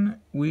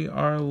one, we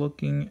are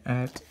looking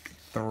at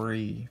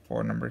 3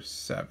 for number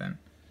 7.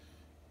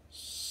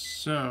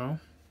 So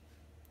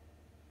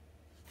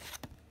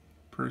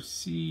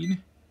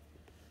proceed.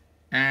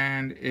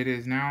 And it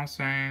is now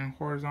saying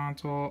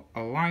horizontal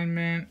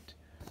alignment.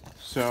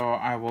 So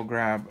I will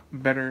grab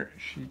better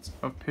sheets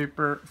of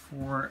paper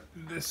for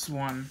this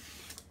one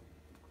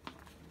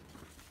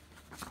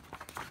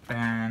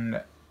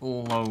and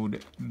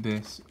load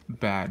this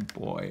bad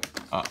boy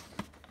up.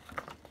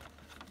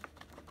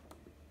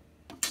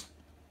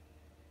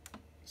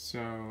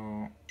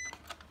 So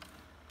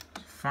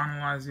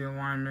finalize the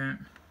alignment.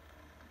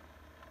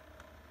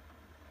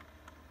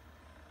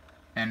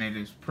 And it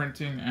is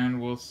printing, and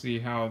we'll see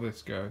how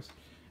this goes.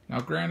 Now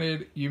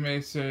granted, you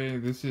may say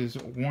this is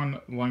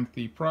one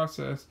lengthy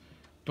process,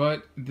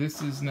 but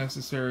this is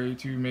necessary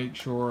to make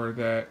sure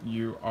that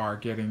you are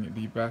getting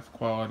the best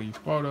quality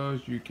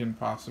photos you can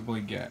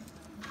possibly get.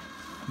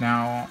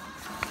 Now,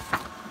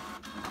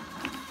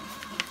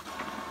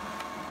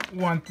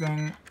 one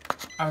thing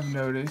I've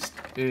noticed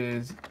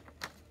is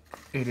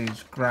it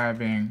is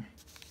grabbing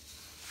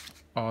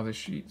all the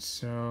sheets,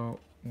 so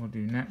we'll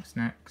do next.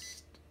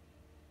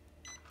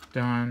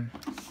 Done.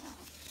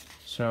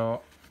 So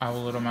I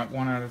will load them at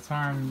one at a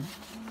time.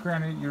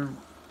 Granted, you're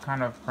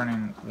kind of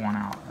printing one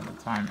out at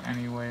a time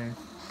anyway.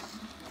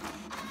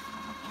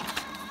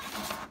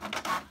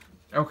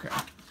 Okay.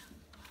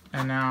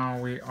 And now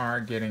we are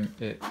getting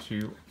it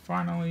to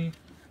finally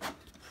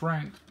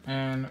print,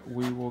 and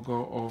we will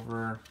go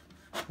over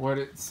what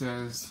it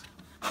says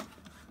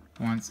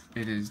once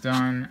it is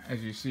done.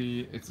 As you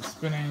see, it's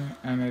spinning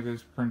and it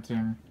is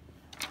printing.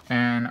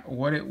 And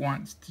what it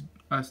wants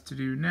us to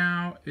do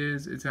now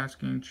is it's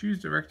asking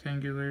choose the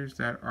rectangulars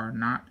that are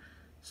not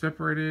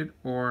separated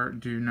or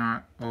do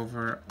not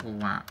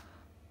overlap.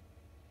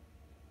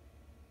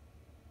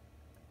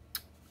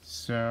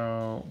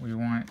 So we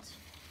want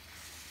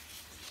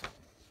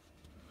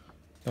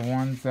the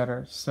ones that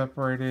are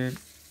separated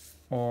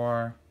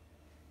or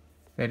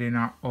they do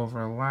not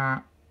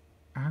overlap.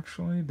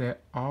 Actually, they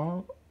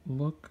all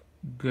look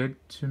good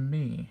to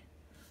me.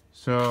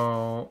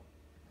 So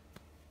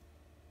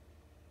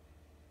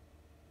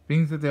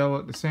being that they all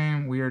look the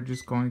same, we are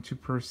just going to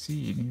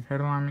proceed. Your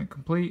head alignment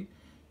complete.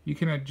 You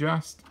can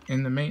adjust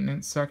in the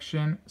maintenance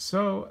section.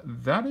 So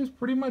that is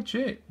pretty much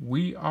it.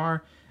 We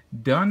are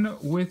done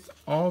with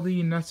all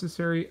the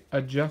necessary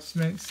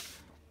adjustments,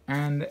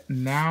 and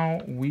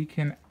now we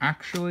can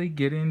actually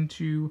get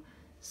into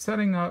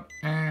setting up.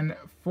 And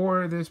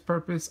for this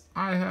purpose,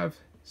 I have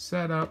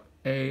set up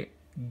a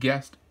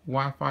guest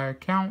Wi-Fi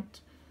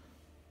account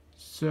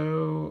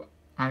so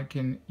I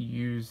can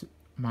use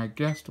my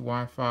guest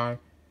Wi-Fi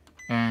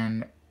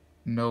and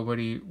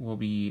nobody will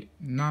be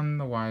none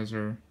the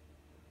wiser.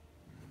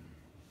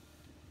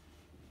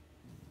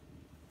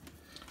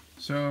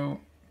 So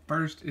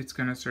first it's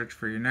going to search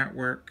for your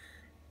network.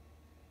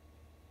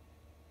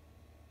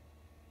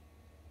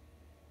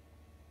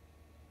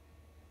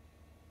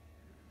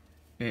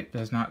 it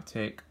does not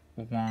take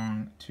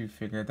long to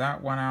figure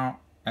that one out.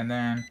 And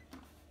then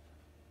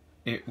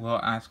it will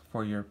ask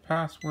for your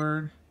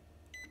password.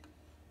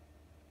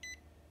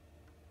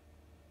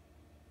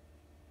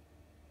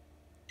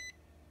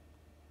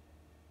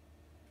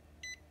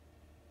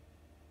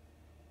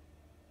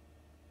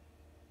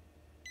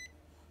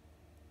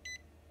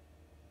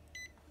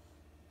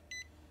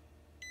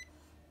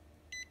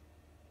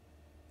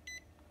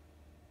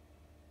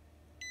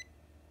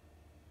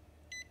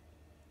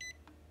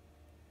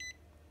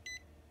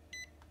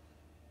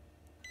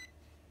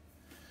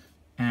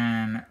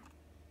 And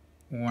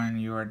when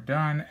you are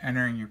done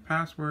entering your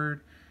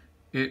password,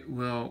 it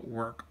will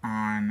work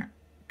on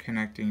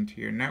connecting to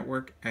your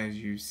network as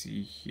you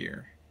see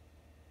here.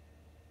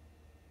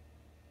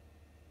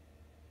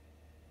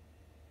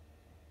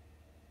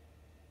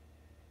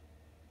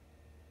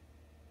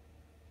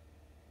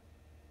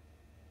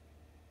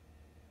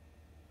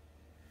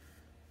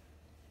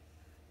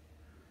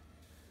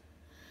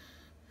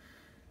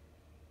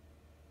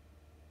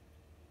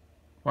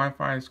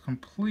 Wi-Fi is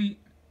complete,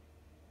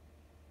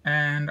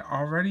 and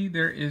already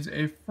there is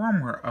a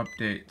firmware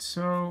update,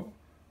 so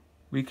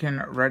we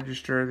can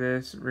register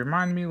this,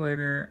 remind me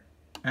later,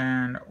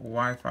 and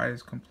Wi-Fi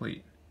is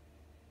complete.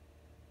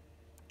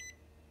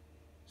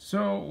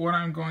 So what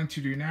I'm going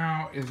to do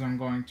now is I'm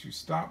going to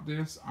stop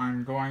this.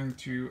 I'm going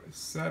to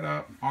set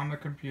up on the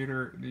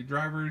computer the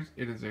drivers.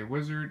 It is a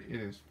wizard. It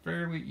is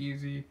fairly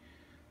easy,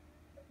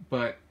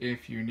 but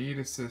if you need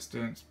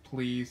assistance,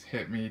 please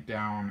hit me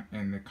down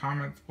in the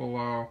comments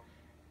below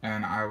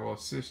and I will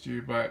assist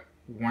you. But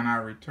when I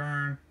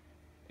return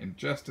in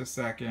just a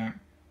second,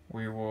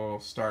 we will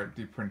start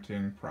the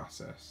printing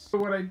process. So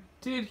what I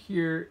did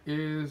here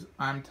is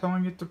I'm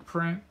telling it to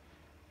print,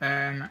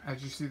 and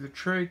as you see, the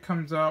tray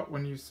comes out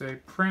when you say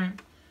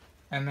print,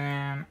 and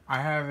then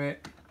I have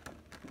it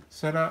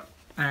set up,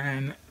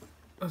 and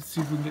let's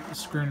see if we can get the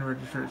screen to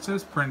register. It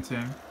says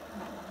printing,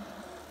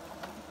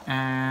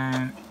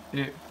 and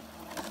it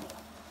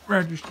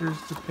registers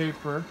the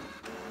paper.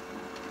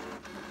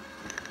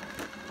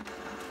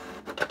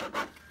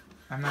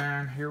 And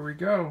then here we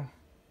go.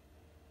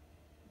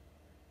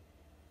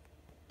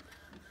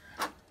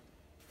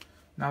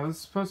 Now this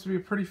is supposed to be a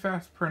pretty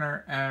fast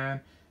printer, and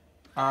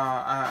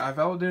I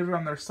validated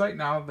on their site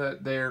now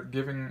that they're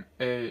giving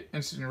a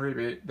instant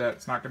rebate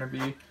that's not going to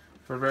be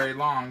for very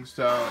long.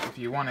 So if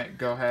you want it,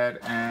 go ahead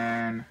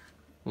and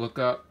look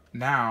up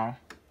now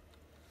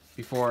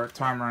before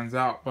time runs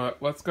out.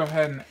 But let's go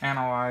ahead and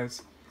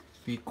analyze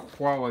the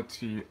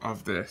quality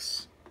of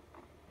this.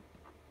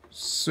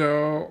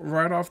 So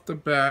right off the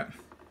bat,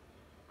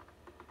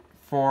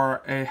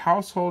 for a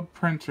household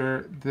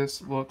printer,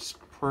 this looks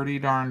pretty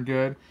darn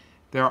good.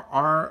 There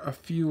are a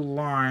few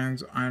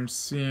lines I'm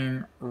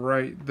seeing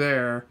right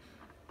there,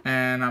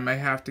 and I may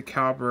have to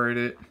calibrate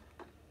it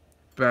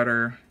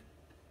better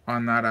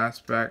on that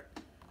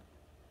aspect,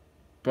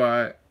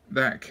 but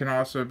that can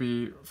also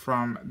be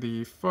from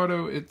the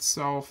photo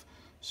itself,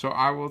 so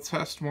I will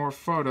test more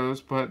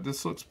photos. But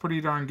this looks pretty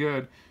darn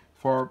good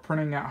for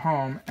printing at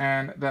home,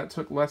 and that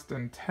took less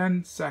than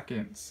 10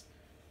 seconds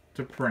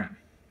to print.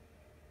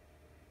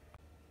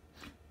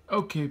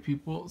 Okay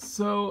people,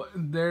 so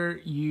there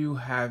you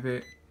have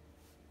it.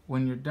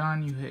 When you're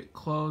done, you hit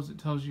close, it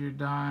tells you you're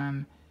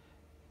done.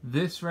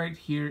 This right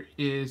here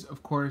is,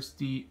 of course,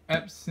 the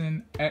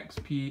Epson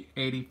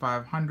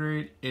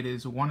XP8500. It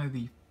is one of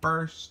the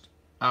first,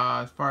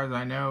 as far as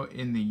I know,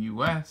 in the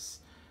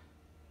US.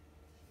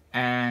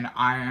 And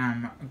I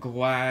am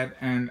glad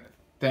and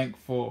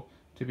thankful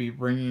to be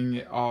bringing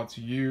it all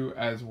to you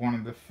as one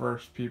of the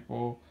first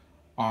people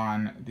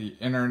on the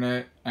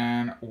internet.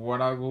 And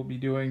what I will be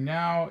doing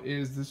now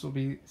is this will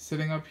be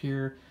sitting up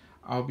here.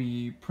 I'll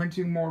be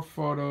printing more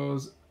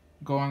photos,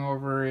 going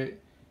over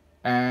it,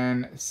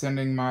 and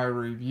sending my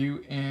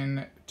review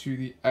in to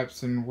the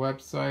Epson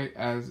website,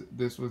 as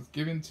this was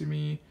given to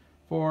me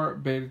for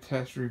beta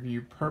test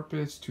review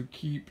purpose to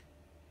keep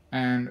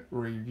and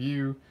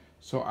review.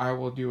 So I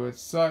will do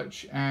as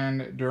such,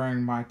 and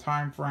during my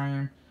time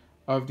frame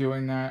of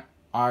doing that,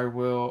 I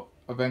will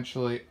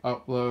eventually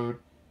upload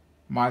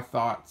my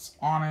thoughts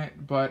on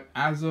it. But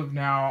as of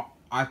now,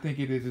 I think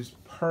it is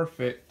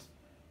perfect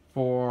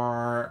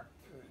for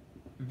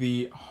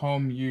the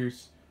home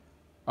use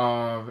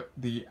of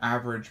the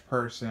average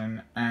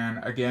person.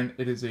 And again,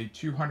 it is a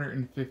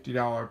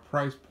 $250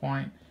 price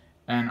point,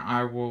 and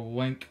I will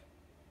link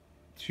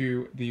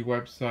to the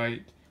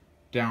website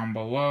down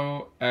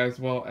below, as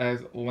well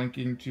as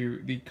linking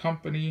to the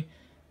company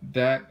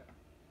that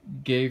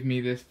gave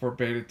me this for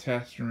beta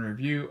test and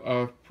review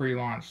of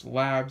Pre-Launch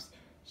Labs.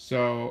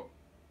 So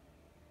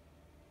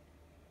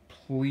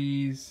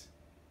please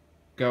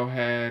go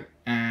ahead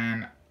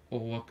and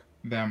look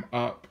them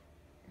up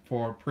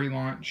for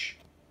pre-launch,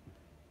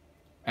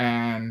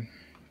 and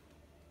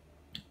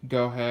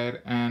go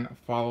ahead and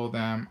follow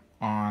them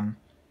on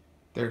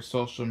their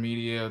social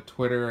media,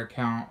 Twitter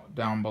account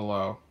down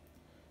below.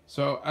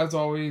 So as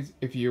always,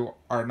 if you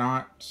are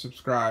not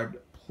subscribed,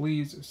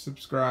 please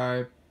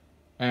subscribe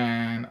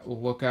and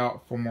look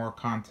out for more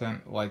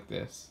content like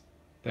this.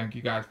 Thank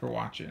you guys for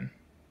watching.